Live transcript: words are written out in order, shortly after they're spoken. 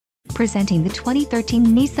Presenting the 2013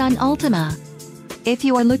 Nissan Altima. If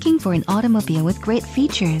you are looking for an automobile with great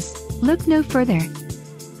features, look no further.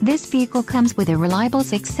 This vehicle comes with a reliable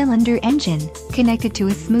 6-cylinder engine, connected to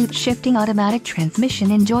a smooth shifting automatic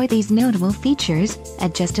transmission. Enjoy these notable features: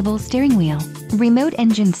 adjustable steering wheel, remote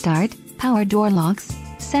engine start, power door locks,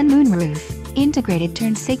 sunroof, integrated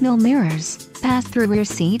turn signal mirrors, pass-through rear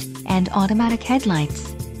seat, and automatic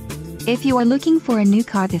headlights. If you are looking for a new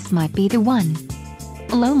car, this might be the one.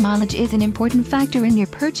 Low mileage is an important factor in your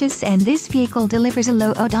purchase, and this vehicle delivers a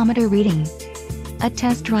low odometer reading. A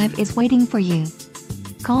test drive is waiting for you.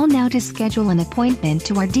 Call now to schedule an appointment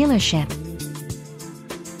to our dealership.